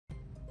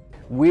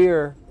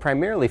We're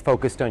primarily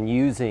focused on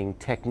using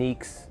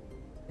techniques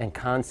and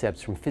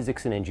concepts from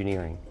physics and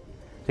engineering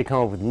to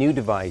come up with new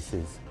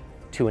devices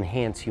to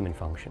enhance human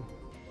function.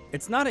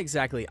 It's not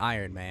exactly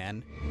Iron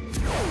Man,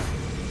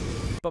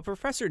 but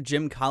Professor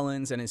Jim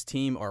Collins and his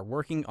team are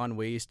working on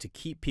ways to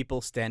keep people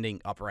standing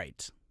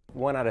upright.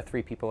 1 out of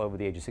 3 people over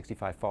the age of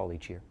 65 fall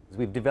each year.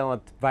 We've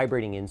developed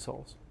vibrating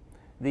insoles.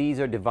 These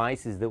are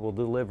devices that will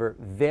deliver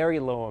very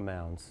low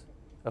amounts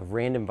of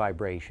random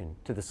vibration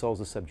to the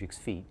soles of subjects'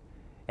 feet,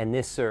 and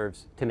this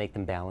serves to make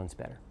them balance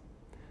better.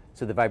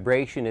 So the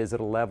vibration is at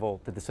a level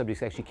that the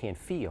subjects actually can't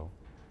feel,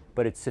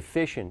 but it's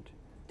sufficient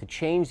to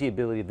change the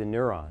ability of the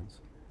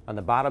neurons on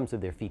the bottoms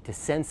of their feet to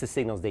sense the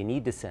signals they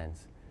need to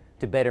sense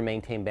to better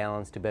maintain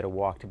balance, to better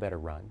walk, to better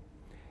run.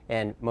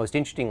 And most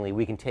interestingly,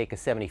 we can take a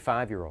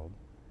 75-year-old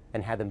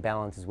and have them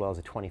balance as well as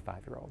a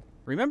 25-year-old.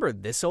 Remember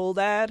this old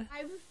ad?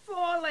 I've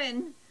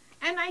fallen,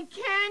 and I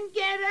can't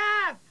get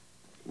up.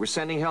 We're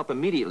sending help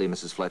immediately,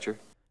 Mrs. Fletcher.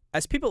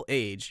 As people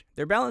age,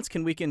 their balance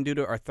can weaken due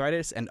to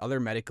arthritis and other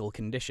medical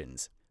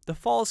conditions. The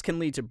falls can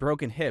lead to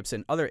broken hips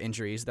and other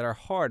injuries that are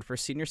hard for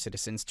senior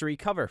citizens to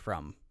recover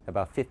from.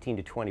 About 15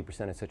 to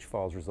 20% of such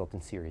falls result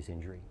in serious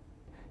injury.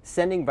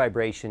 Sending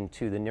vibration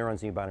to the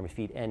neurons in your bottom of your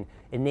feet and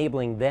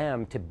enabling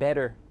them to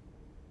better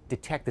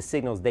detect the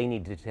signals they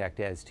need to detect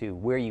as to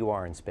where you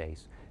are in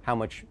space, how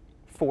much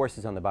force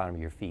is on the bottom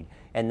of your feet.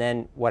 And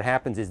then what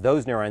happens is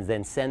those neurons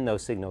then send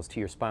those signals to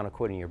your spinal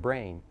cord and your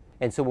brain.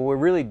 And so what we're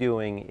really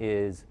doing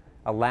is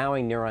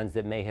allowing neurons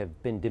that may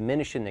have been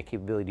diminished in their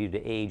capability due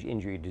to age,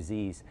 injury, or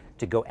disease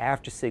to go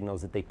after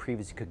signals that they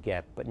previously could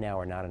get but now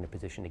are not in a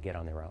position to get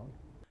on their own.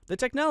 The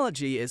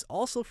technology is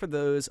also for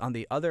those on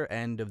the other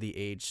end of the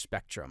age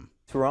spectrum.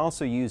 So we're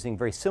also using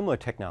very similar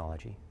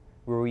technology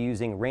where we're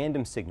using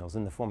random signals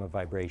in the form of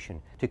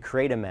vibration to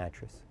create a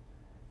mattress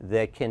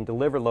that can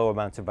deliver low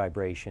amounts of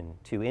vibration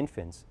to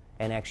infants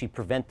and actually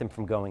prevent them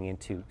from going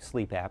into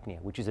sleep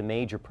apnea, which is a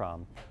major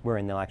problem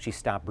wherein they'll actually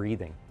stop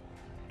breathing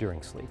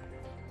during sleep.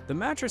 The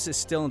mattress is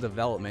still in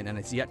development and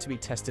is yet to be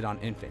tested on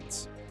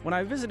infants. When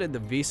I visited the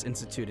Wyss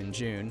Institute in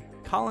June,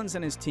 Collins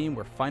and his team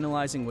were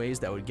finalizing ways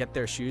that would get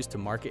their shoes to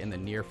market in the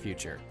near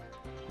future.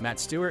 Matt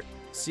Stewart,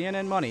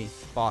 CNN Money,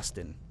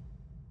 Boston.